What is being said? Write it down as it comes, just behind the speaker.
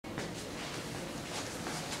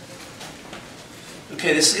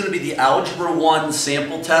Okay, this is going to be the Algebra 1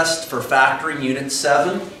 sample test for factoring Unit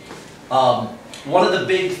 7. One of the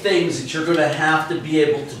big things that you're going to have to be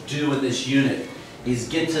able to do in this unit is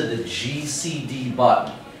get to the GCD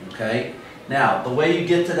button, okay? Now, the way you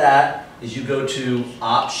get to that is you go to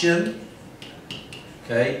Option,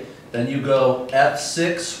 okay? Then you go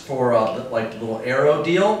F6 for like a little arrow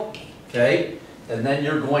deal, okay? And then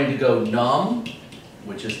you're going to go Num,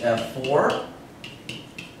 which is F4.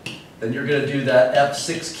 Then you're going to do that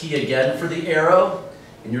F6 key again for the arrow,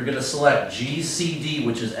 and you're going to select GCD,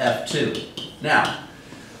 which is F2. Now,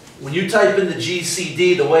 when you type in the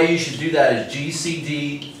GCD, the way you should do that is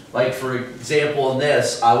GCD, like for example in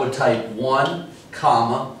this, I would type 1,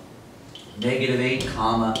 comma, -8,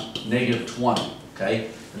 comma, -20, okay?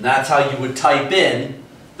 And that's how you would type in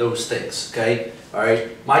those things, okay? All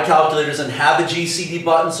right, my calculator doesn't have a GCD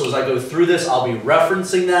button, so as I go through this, I'll be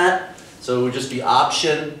referencing that. So it would just be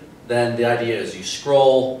Option. Then the idea is you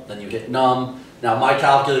scroll, then you hit Num. Now my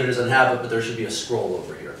calculator doesn't have it, but there should be a scroll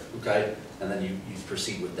over here, okay? And then you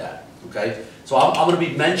proceed with that, okay? So I'm going to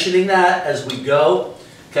be mentioning that as we go,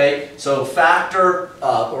 okay? So factor,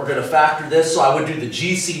 we're going to factor this, so I would do the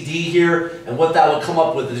GCD here, and what that would come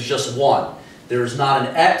up with is just 1. There's not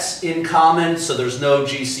an X in common, so there's no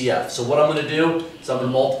GCF. So what I'm going to do is I'm going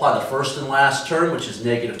to multiply the first and last term, which is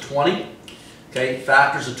 -20, okay?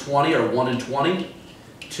 Factors of 20 are 1 and 20.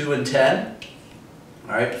 2 and 10,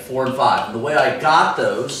 all right, 4 and 5. And the way I got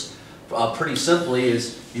those, pretty simply,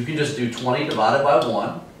 is you can just do 20 divided by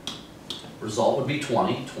 1. Result would be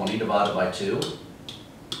 20. 20 divided by 2.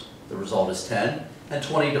 The result is 10. And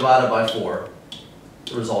 20 divided by 4.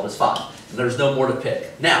 The result is 5. And there's no more to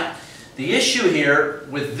pick. Now, the issue here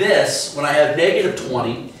with this, when I have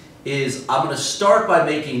 -20, is I'm going to start by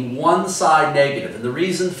making one side negative. And the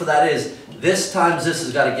reason for that is this times this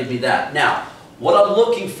has got to give me that. Now, what I'm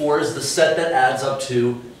looking for is the set that adds up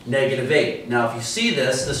to -8. Now, if you see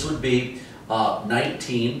this, this would be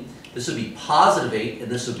 19, this would be +8,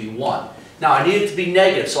 and this would be 1. Now, I need it to be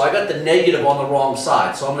negative, so I got the negative on the wrong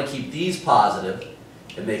side. So I'm going to keep these positive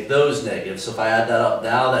and make those negative. So if I add that up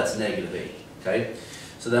now, that's -8, okay?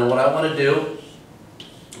 So then what I want to do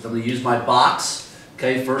is I'm going to use my box.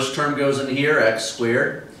 Okay, first term goes in here, x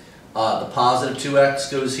squared. The positive 2x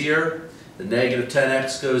goes here. The negative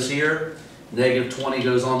 10x goes here. -20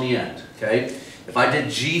 goes on the end, okay? If I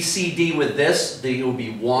did GCD with this, it would be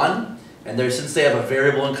 1, and since they have a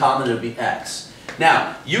variable in common, it would be x.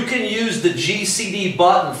 Now, you can use the GCD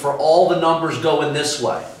button for all the numbers going this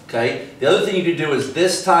way, okay? The other thing you can do is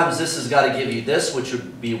this times this has got to give you this, which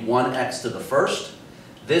would be 1x to the first.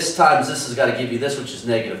 This times this has got to give you this, which is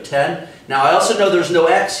 -10. Now, I also know there's no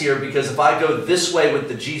x here because if I go this way with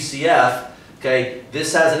the GCF, okay,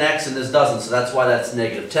 this has an x and this doesn't, so that's why that's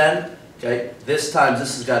 -10. Okay, this times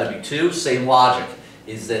this has got to be 2. Same logic,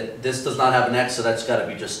 is that this does not have an x, so that's got to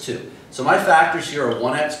be just 2. So my factors here are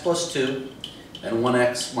 1x plus 2 and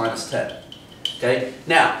 1x minus 10. Okay,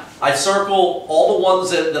 now I circle all the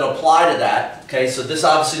ones that apply to that. Okay, so this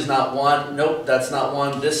obviously is not 1. Nope, that's not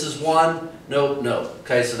 1. This is 1. Nope, no.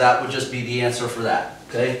 Okay, so that would just be the answer for that.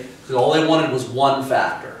 Okay, because all they wanted was one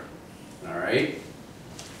factor. All right.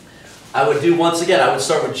 I would do, once again, I would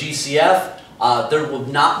start with GCF. There will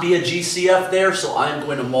not be a GCF there, so I'm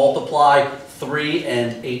going to multiply 3 and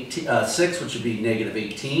 6, which would be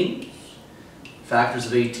 -18. Factors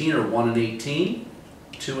of 18 are 1 and 18,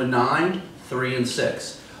 2 and 9, 3 and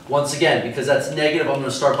 6. Once again, because that's negative, I'm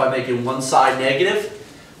going to start by making one side negative.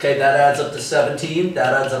 Okay, that adds up to 17,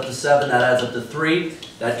 that adds up to 7, that adds up to 3.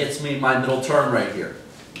 That gets me my middle term right here.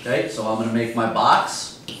 Okay, so I'm going to make my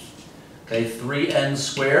box. Okay, 3n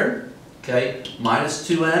squared. Okay, minus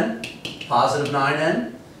 2n. Positive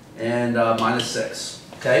 9n, and minus 6,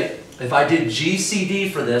 okay? If I did GCD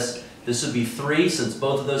for this, this would be 3. Since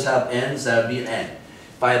both of those have n's, that would be an n.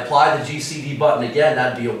 If I apply the GCD button again,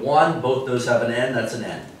 that would be a 1. Both those have an n, that's an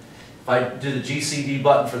n. If I do the GCD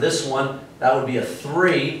button for this one, that would be a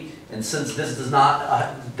 3. And since this does not,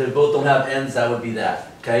 they both don't have n's, that would be that,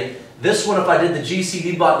 okay? This one, if I did the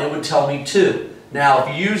GCD button, it would tell me 2. Now,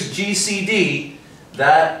 if you use GCD,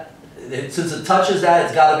 since it touches that,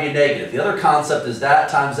 it's got to be a negative. The other concept is that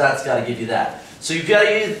times that's got to give you that. So you've got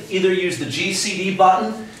to either use the GCD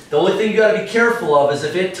button. The only thing you've got to be careful of is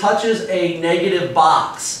if it touches a negative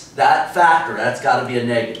box, that factor, that's got to be a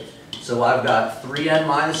negative. So I've got 3n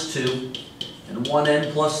minus 2 and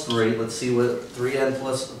 1n plus 3. Let's see what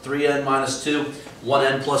 3n minus 2,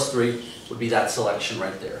 1n plus 3 would be that selection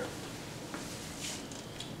right there.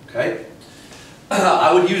 Okay?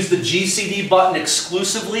 I would use the GCD button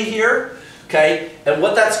exclusively here, okay? And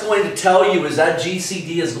what that's going to tell you is that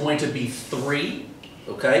GCD is going to be 3,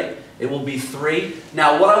 okay? it will be 3.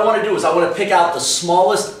 Now what I want to do is I want to pick out the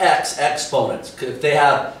smallest x exponents. If they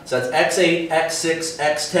have, so that's x8, x6,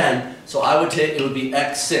 x10, so I would take, it would be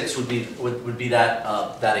x6 would be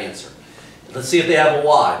that, that answer. Let's see if they have a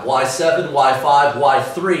y. y7, y5,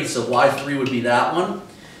 y3, so y3 would be that one.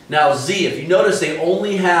 Now z, if you notice they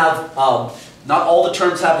only have, not all the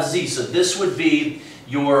terms have a z, so this would be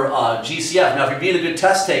your GCF. Now if you're being a good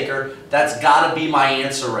test taker, that's got to be my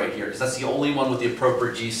answer right here, because that's the only one with the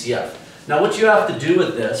appropriate GCF. Now what you have to do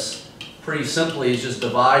with this, pretty simply, is just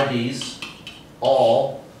divide these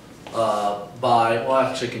all by, well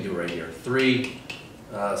actually I can do it right here, 3,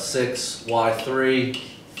 6, y3,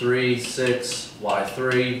 3, 6,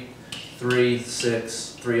 y3, 3,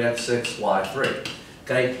 6, 3x6, y3.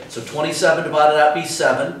 Okay, so 27 divided that would be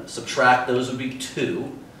 7, subtract those would be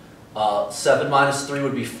 2. 7 minus 3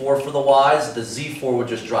 would be 4 for the y's, the z4 would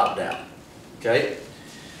just drop down. Okay,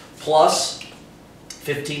 plus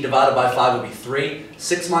 15 divided by 5 would be 3.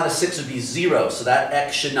 6 minus 6 would be 0, so that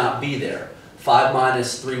x should not be there. 5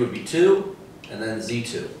 minus 3 would be 2, and then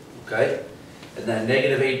z2. Okay, and then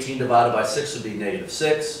negative 18 divided by 6 would be negative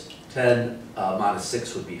 6. 10 minus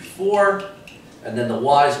 6 would be 4. And then the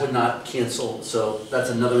y's would not cancel, so that's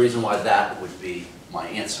another reason why that would be my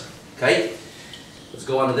answer. Okay? Let's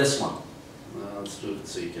go on to this one. Let's move it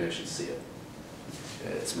so you can actually see it.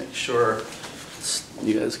 Okay, let's make sure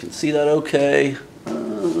you guys can see that okay.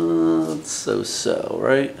 So,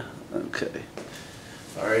 right? Okay.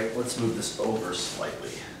 All right, let's move this over slightly.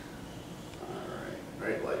 All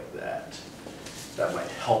right, right like that. That might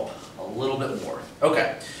help a little bit more.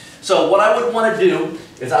 Okay. So what I would want to do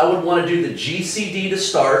is I would want to do the GCD to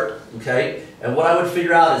start, okay? And what I would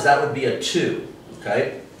figure out is that would be a 2,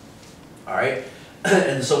 okay? All right?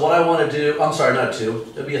 And so what I want to do, I'm sorry, not a 2,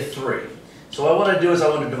 it would be a 3. So what I want to do is I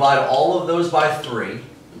want to divide all of those by 3,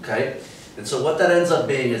 okay? And so what that ends up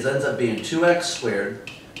being is 2x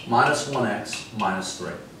squared minus 1x minus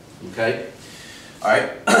 3, okay? All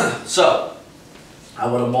right? So I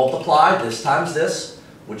want to multiply this times this,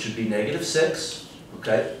 which would be negative 6,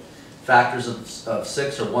 okay? Factors of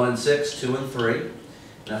 6 are 1 and 6, 2 and 3. And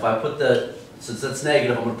if I put the, since that's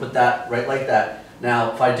negative, I'm going to put that right like that.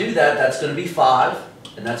 Now, if I do that, that's going to be 5,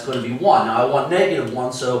 and that's going to be 1. Now, I want negative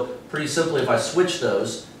 1, so pretty simply, if I switch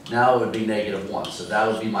those, now it would be negative 1. So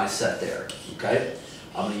that would be my set there, okay?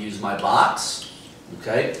 I'm going to use my box,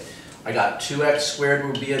 okay? I got 2x squared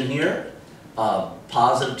would be in here.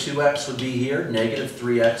 Positive 2x would be here. Negative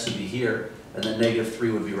 3x would be here. And then negative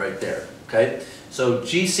 3 would be right there, okay? So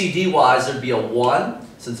GCD-wise, there'd be a 1.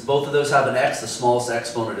 Since both of those have an x, the smallest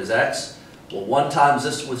exponent is x. Well, 1 times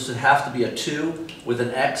this would have to be a 2 with an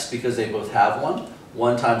x because they both have 1.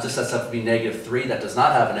 1 times this has to be negative 3. That does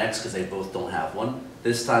not have an x because they both don't have 1.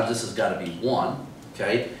 This times this has got to be 1,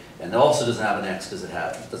 okay? And it also doesn't have an x because it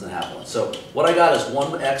doesn't have 1. So what I got is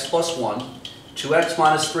 1x plus 1, 2x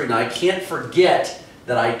minus 3. Now I can't forget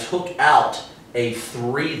that I took out a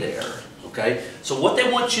 3 there. Okay, so what they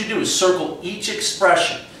want you to do is circle each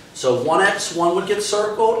expression. So 1x1 would get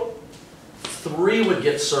circled, 3 would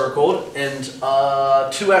get circled, and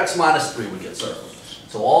 2x minus 3 would get circled.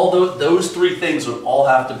 So all those 3 things would all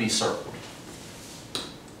have to be circled.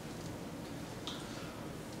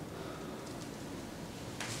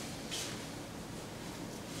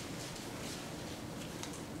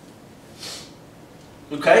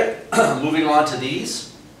 Okay, moving on to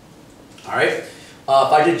these. All right.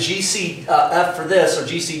 If I did GCF for this, or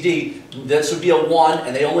GCD, this would be a 1,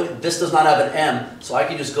 and this does not have an m, so I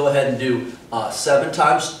can just go ahead and do 7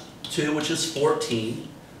 times 2, which is 14,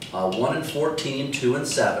 1 and 14, 2 and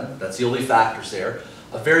 7, that's the only factors there.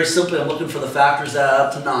 Very simply, I'm looking for the factors that add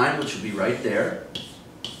up to 9, which would be right there.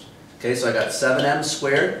 Okay, so I got 7m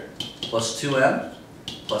squared plus 2m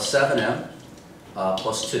plus 7m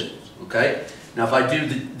plus 2, okay? Now if I do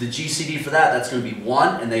the GCD for that, that's going to be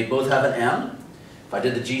 1, and they both have an m. If I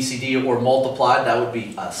did the GCD or multiplied, that would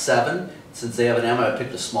be 7. Since they have an m, I would pick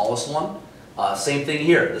the smallest one. Same thing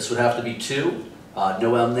here. This would have to be 2,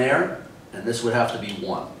 no m there, and this would have to be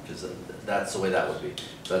 1, because that's the way that would be.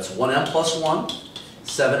 So that's 1m plus 1,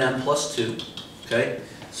 7m plus 2, okay?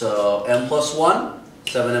 So m plus 1,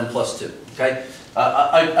 7m plus 2, okay?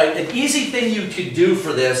 An easy thing you could do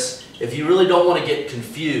for this, if you really don't want to get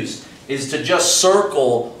confused, is to just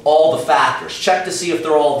circle all the factors. Check to see if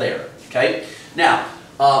they're all there, okay? Now,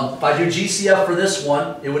 if I do GCF for this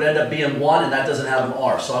one, it would end up being 1, and that doesn't have an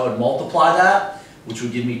r. So I would multiply that, which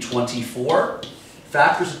would give me 24.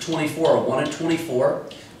 Factors of 24 are 1 and 24,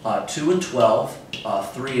 2 and 12,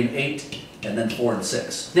 3 and 8, and then 4 and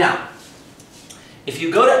 6. Now, if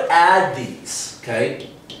you go to add these, okay,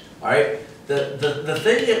 all right, the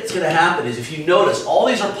thing that's going to happen is, if you notice, all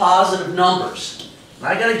these are positive numbers. And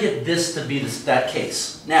I got to get this to be that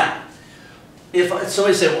case. Now, if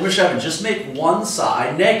somebody said, well, Mr. Evans, just make one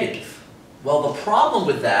side negative. Well, the problem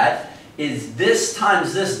with that is this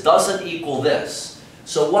times this doesn't equal this.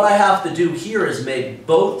 So what I have to do here is make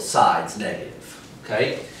both sides negative.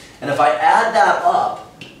 Okay? And if I add that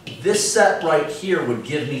up, this set right here would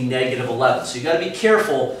give me negative 11. So you got to be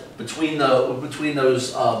careful between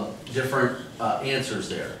those different answers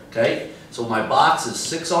there. Okay? So my box is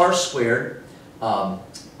 6r squared. I'm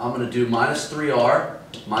going to do minus 3r,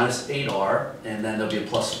 minus 8r, and then there'll be a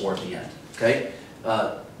plus 4 at the end. Okay?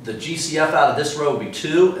 The GCF out of this row would be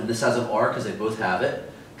 2, and this has an r because they both have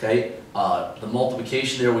it. Okay? The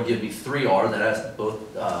multiplication there would give me 3r. That has both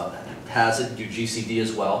has it. Do GCD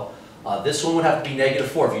as well. This one would have to be negative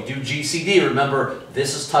 4. If you do GCD, remember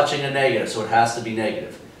this is touching a negative, so it has to be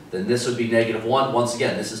negative. Then this would be negative 1. Once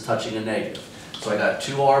again, this is touching a negative. So I got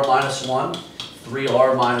 2r minus 1,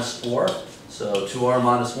 3r minus 4. So 2r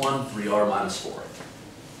minus 1, 3r minus 4.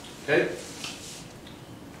 Okay?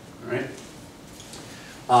 All right.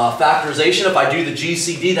 Factorization, if I do the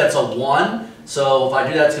GCD, that's a 1. So if I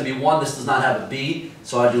do that, it's going to be 1. This does not have a b.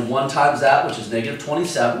 So I do 1 times that, which is negative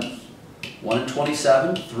 27. 1 and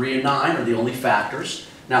 27, 3 and 9 are the only factors.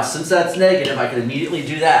 Now, since that's negative, I can immediately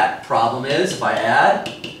do that. Problem is, if I add,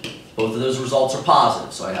 both of those results are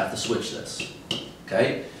positive, so I have to switch this.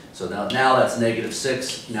 Okay? So now that's negative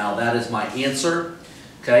 6. Now that is my answer.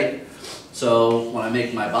 Okay? So when I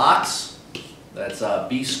make my box, that's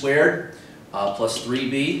b squared plus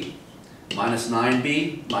 3b minus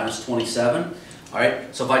 9b minus 27. All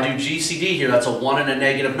right? So if I do GCD here, that's a 1 and a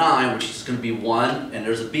negative 9, which is going to be 1, and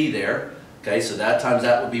there's a b there. Okay? So that times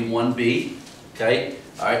that would be 1b. Okay?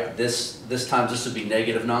 All right? This times this would be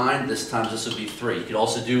negative 9. This times this would be 3. You could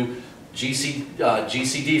also do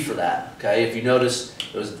GCD for that. Okay? If you notice,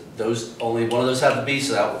 those only one of those have a b,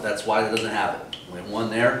 so that's why it doesn't have it. Only 1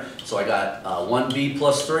 there. So I got 1b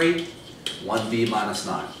plus 3, 1b minus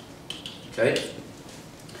 9. Okay?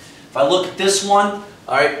 If I look at this one,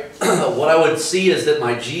 all right, what I would see is that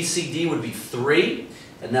my GCD would be 3,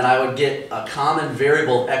 and then I would get a common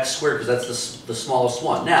variable of x squared, because that's the smallest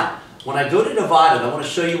one. Now, when I go to divide it, I want to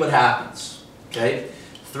show you what happens. Okay?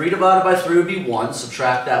 3 divided by 3 would be 1.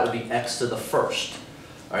 Subtract that would be x to the first.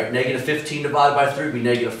 All right, negative 15 divided by 3 would be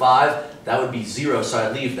negative 5. That would be 0, so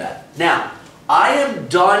I leave that. Now, I am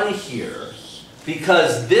done here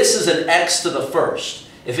because this is an x to the first.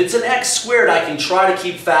 If it's an x squared, I can try to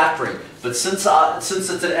keep factoring. But since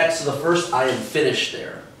it's an x to the first, I am finished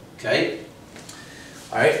there. Okay?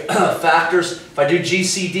 All right, factors. If I do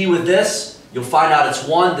GCD with this, you'll find out it's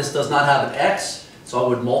 1. This does not have an x. So I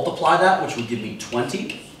would multiply that, which would give me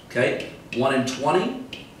 20. Okay? 1 and 20,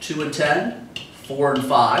 2 and 10, 4 and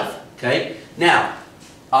 5. Okay? Now,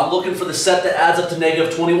 I'm looking for the set that adds up to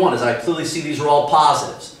negative 21. As I clearly see, these are all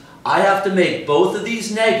positives. I have to make both of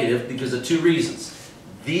these negative because of 2 reasons.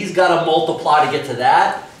 These got to multiply to get to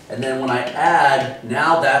that. And then when I add,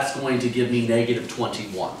 now that's going to give me negative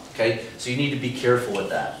 21. Okay? So you need to be careful with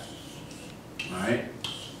that. All right?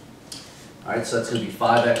 All right, so that's going to be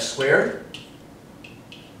 5x squared.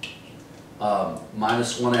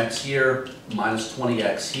 Minus 1x here, minus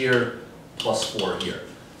 20x here, plus 4 here.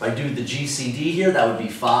 If I do the GCD here, that would be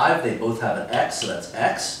 5. They both have an x, so that's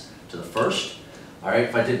x to the first. All right,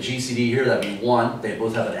 if I did GCD here, that would be 1. They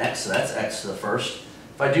both have an x, so that's x to the first.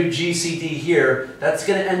 If I do GCD here, that's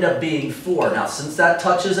going to end up being 4. Now, since that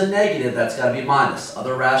touches a negative, that's got to be minus.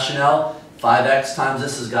 Other rationale, 5x times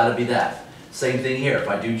this has got to be that. Same thing here. If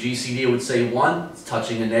I do GCD, it would say 1. It's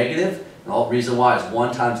touching a negative. And the reason why is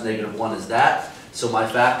 1 times negative 1 is that. So my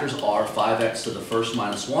factors are 5x to the first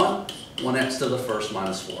minus 1, 1x to the first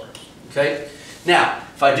minus 4. Okay? Now,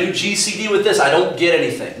 if I do GCD with this, I don't get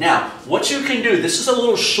anything. Now, what you can do, this is a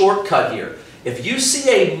little shortcut here. If you see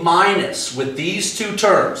a minus with these 2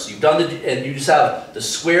 terms, you've done and you just have the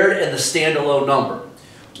squared and the standalone number,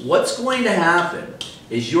 what's going to happen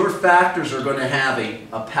is your factors are going to have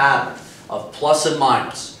a pattern of plus and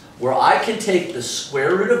minus, where I can take the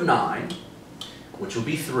square root of 9, which will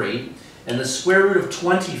be 3, and the square root of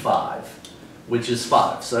 25, which is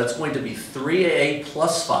 5. So that's going to be 3a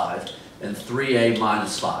plus 5 and 3a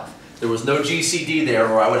minus 5. There was no GCD there,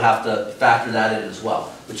 or I would have to factor that in as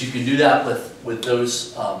well. But you can do that with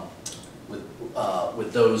those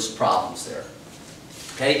problems there.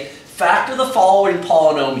 Okay, factor the following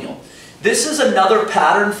polynomial. This is another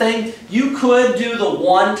pattern thing. You could do the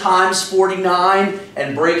 1 times 49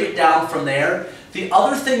 and break it down from there. The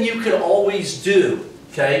other thing you could always do,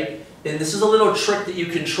 okay, and this is a little trick that you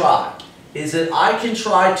can try, is that I can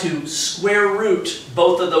try to square root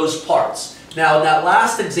both of those parts. Now, in that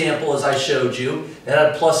last example, as I showed you, it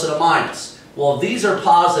had a plus and a minus. Well, if these are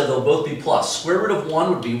positive, they'll both be plus. Square root of 1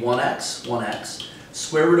 would be 1x, 1x.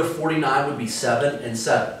 Square root of 49 would be 7 and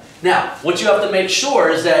 7. Now, what you have to make sure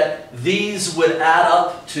is that these would add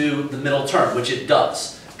up to the middle term, which it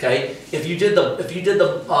does. Okay? If you did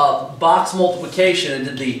the box multiplication and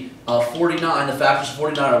did the 49, the factors of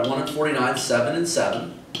 49 are 1 and 49, 7 and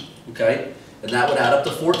 7. Okay? And that would add up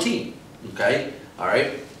to 14. Okay? All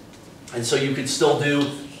right? And so you could still do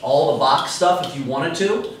all the box stuff if you wanted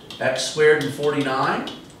to. X squared and 49.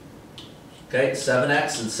 Okay,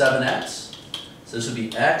 7x and 7x. So this would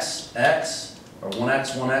be x, x, or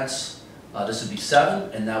 1x, 1x. This would be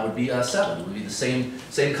 7, and that would be 7. It would be the same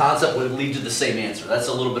concept, would lead to the same answer. That's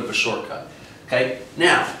a little bit of a shortcut. Okay,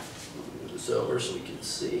 now, move this over so we can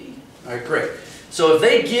see. All right, great. So if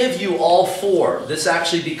they give you all 4, this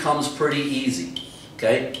actually becomes pretty easy.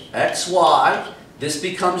 Okay, x, y. This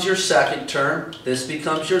becomes your second term. This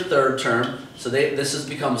becomes your third term. So this has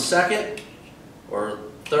become second or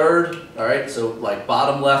third. All right, so like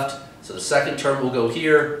bottom left. So the second term will go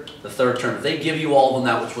here. The third term. If they give you all of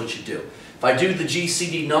them, that's what you do. If I do the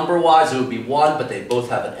GCD number-wise, it would be 1, but they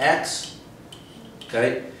both have an x.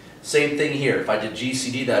 Okay, same thing here. If I did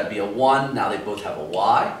GCD, that would be a 1. Now they both have a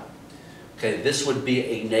y. Okay, this would be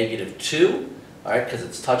a -2. All right, because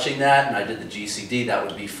it's touching that, and I did the GCD, that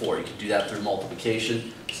would be 4. You could do that through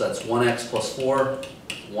multiplication. So that's 1x plus 4,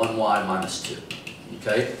 1y minus 2.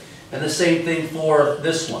 Okay, and the same thing for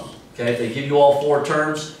this one. Okay, if they give you all 4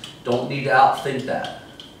 terms, don't need to outthink that.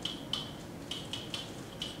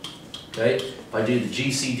 Okay, if I do the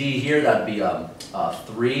GCD here, that would be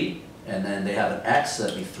 3, and then they have an x, so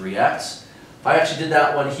that would be 3x. If I actually did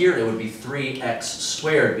that one here, it would be 3x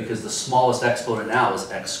squared, because the smallest exponent now is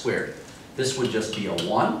x squared. This would just be a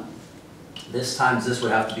 1. This times this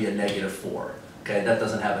would have to be a -4. Okay, that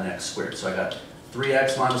doesn't have an x squared. So I got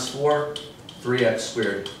 3x minus 4, 3x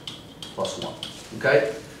squared plus 1.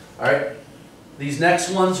 Okay? All right. These next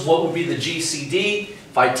ones, what would be the GCD?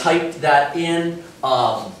 If I typed that in,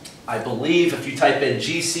 I believe if you type in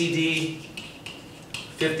GCD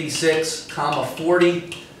 56,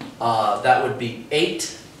 40, that would be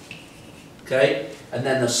 8. Okay? And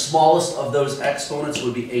then the smallest of those exponents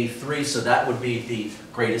would be a3, so that would be the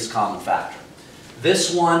greatest common factor.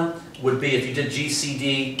 This one would be, if you did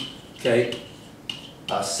GCD, okay,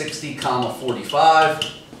 60, 45.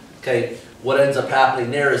 Okay, what ends up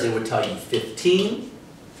happening there is it would tell you 15.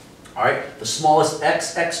 All right, the smallest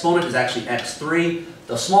x exponent is actually x3.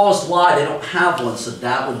 The smallest y, they don't have one, so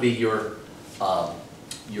that would be your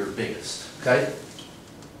biggest. Okay.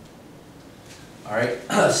 All right,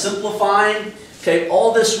 simplifying. Okay,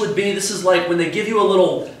 all this would be, this is like when they give you a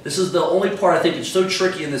little, this is the only part I think it's so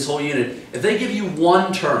tricky in this whole unit. If they give you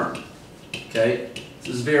one term, okay,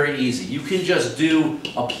 this is very easy. You can just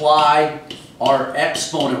apply our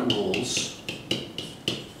exponent rules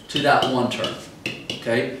to that one term,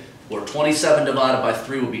 okay? Where 27 divided by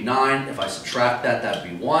 3 would be 9. If I subtract that, that would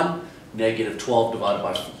be 1. -12 divided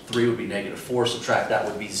by 3 would be -4. Subtract that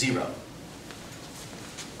would be 0.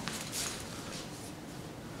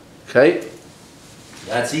 Okay?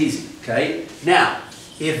 That's easy, okay? Now,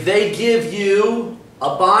 if they give you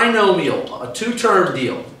a binomial, a 2-term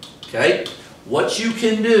deal, okay, what you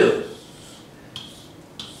can do,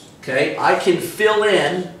 okay, I can fill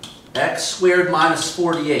in x squared minus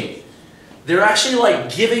 48. They're actually like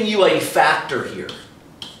giving you a factor here,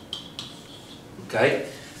 okay?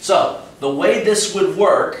 So, the way this would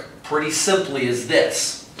work, pretty simply, is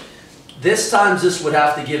this. This times this would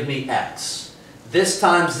have to give me x. This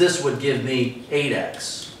times this would give me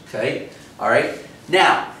 8x, okay? All right?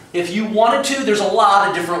 Now, if you wanted to, there's a lot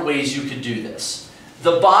of different ways you could do this.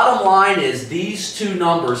 The bottom line is these two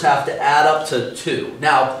numbers have to add up to 2.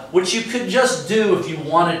 Now, what you could just do if you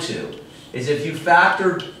wanted to is if you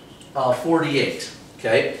factored 48,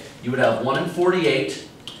 okay? You would have 1 and 48,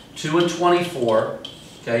 2 and 24,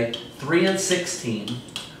 okay? 3 and 16,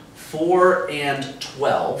 4 and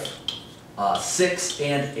 12, 6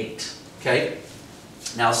 and 8, okay?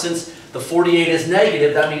 Now, since the 48 is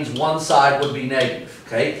negative, that means one side would be negative,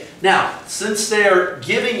 okay? Now, since they're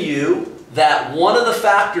giving you that one of the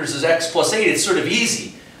factors is x plus 8, it's sort of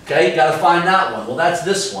easy, okay? You got to find that one. Well, that's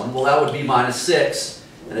this one. Well, that would be -6,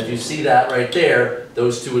 and if you see that right there,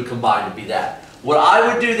 those two would combine to be that. What I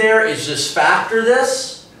would do there is just factor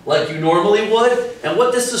this like you normally would, and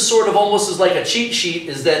what this is sort of almost is like a cheat sheet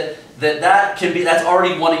is that's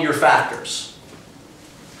already one of your factors.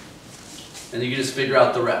 And you can just figure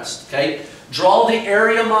out the rest, okay? Draw the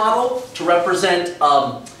area model to represent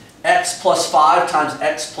x plus 5 times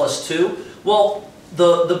x plus 2. Well,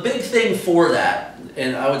 the big thing for that,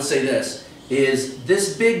 and I would say this, is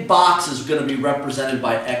this big box is going to be represented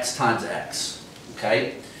by x times x,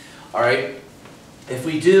 okay? All right, if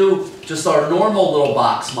we do just our normal little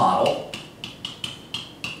box model,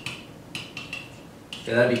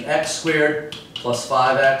 okay, that'd be x squared plus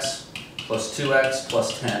 5x plus 2x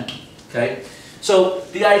plus 10, okay? So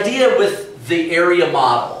the idea with the area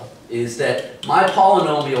model is that my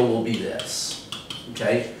polynomial will be this,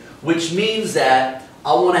 okay? Which means that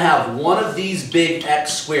I want to have one of these big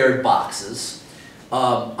x squared boxes.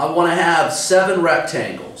 I want to have 7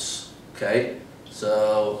 rectangles, okay?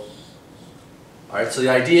 So, all right, so the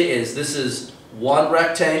idea is this is 1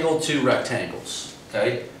 rectangle, 2 rectangles,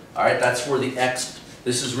 okay? All right, that's where the x,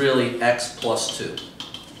 this is really x plus 2,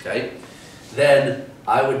 okay? Then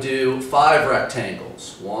I would do 5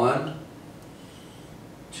 rectangles. 1,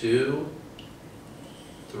 2,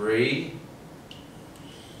 3,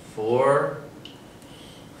 4,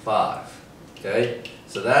 5. Okay?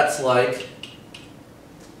 So that's like,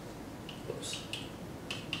 oops,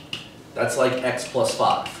 that's like x plus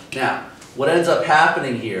 5. Now, what ends up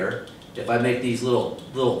happening here, if I make these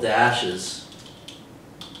little dashes,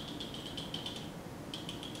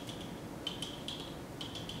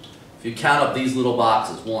 if you count up these little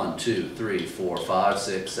boxes, 1, 2, 3, 4, 5,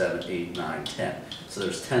 6, 7, 8, 9, 10. So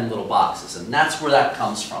there's 10 little boxes, and that's where that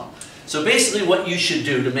comes from. So basically what you should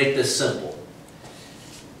do to make this simple,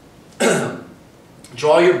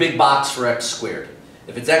 draw your big box for x squared.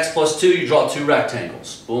 If it's x plus 2, you draw 2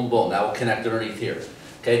 rectangles. Boom, boom. That will connect underneath here.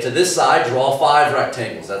 Okay, to this side, draw 5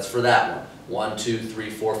 rectangles. That's for that one. 1, 2, 3,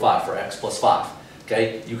 4, 5 for x plus 5.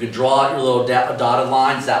 Okay, you can draw out your little dotted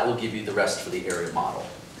lines. That will give you the rest for the area model.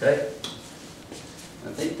 Okay,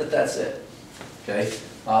 I think that that's it. Okay,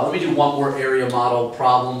 let me do one more area model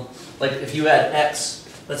problem. Like if you had x,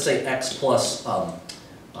 let's say x plus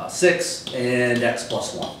 6 and x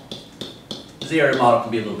plus 1. The area model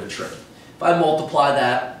can be a little bit tricky. If I multiply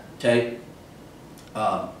that, okay,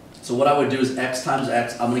 so what I would do is x times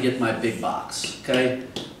x, I'm going to get my big box, okay?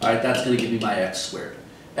 All right, that's going to give me my x squared.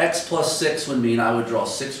 X plus 6 would mean I would draw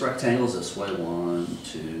 6 rectangles this way. 1,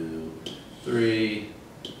 2, 3,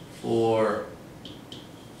 4,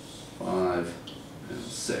 5, and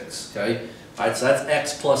 6, okay? All right, so that's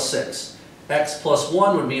x plus 6. X plus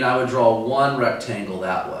 1 would mean I would draw 1 rectangle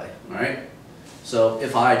that way, all right? So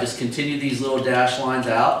if I just continue these little dash lines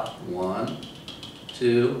out, 1,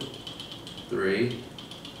 2, 3,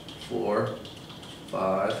 4,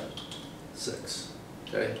 5, 6,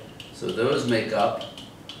 okay? So those make up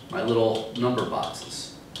my little number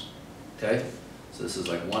boxes, okay? So this is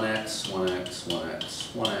like 1x, 1x,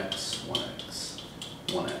 1x, 1x, 1x,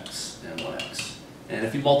 1x, and 1x. And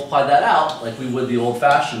if you multiply that out, like we would the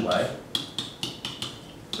old-fashioned way,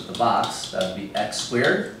 with the box, that would be x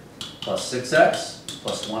squared plus 6x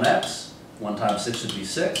plus 1x. 1 times 6 would be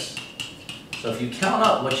 6. So if you count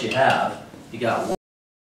up what you have, you got 1.